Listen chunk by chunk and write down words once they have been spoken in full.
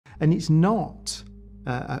And it's not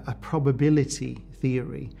a probability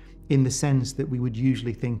theory in the sense that we would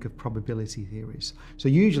usually think of probability theories. So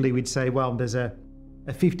usually we'd say, well, there's a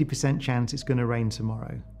 50% chance it's going to rain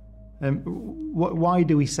tomorrow. Why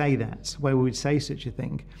do we say that? Why we would say such a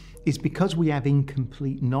thing? It's because we have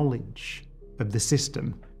incomplete knowledge of the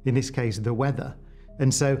system, in this case, the weather.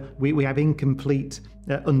 And so we have incomplete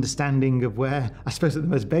understanding of where, I suppose at the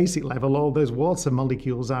most basic level, all those water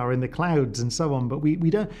molecules are in the clouds and so on. But we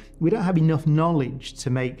don't have enough knowledge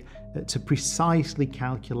to precisely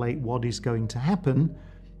calculate what is going to happen.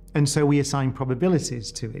 And so we assign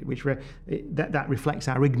probabilities to it, which that reflects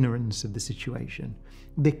our ignorance of the situation.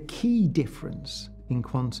 The key difference in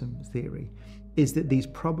quantum theory is that these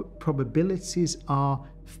probabilities are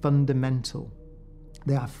fundamental.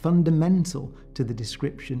 They are fundamental to the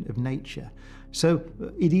description of nature. So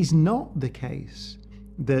it is not the case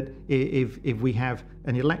that if we have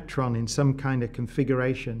an electron in some kind of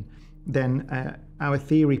configuration, then our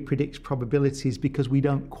theory predicts probabilities because we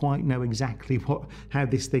don't quite know exactly how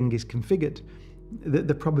this thing is configured.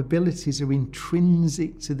 The probabilities are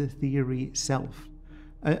intrinsic to the theory itself.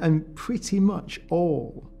 And pretty much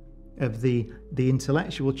all of the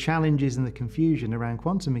intellectual challenges and the confusion around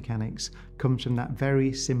quantum mechanics comes from that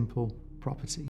very simple property.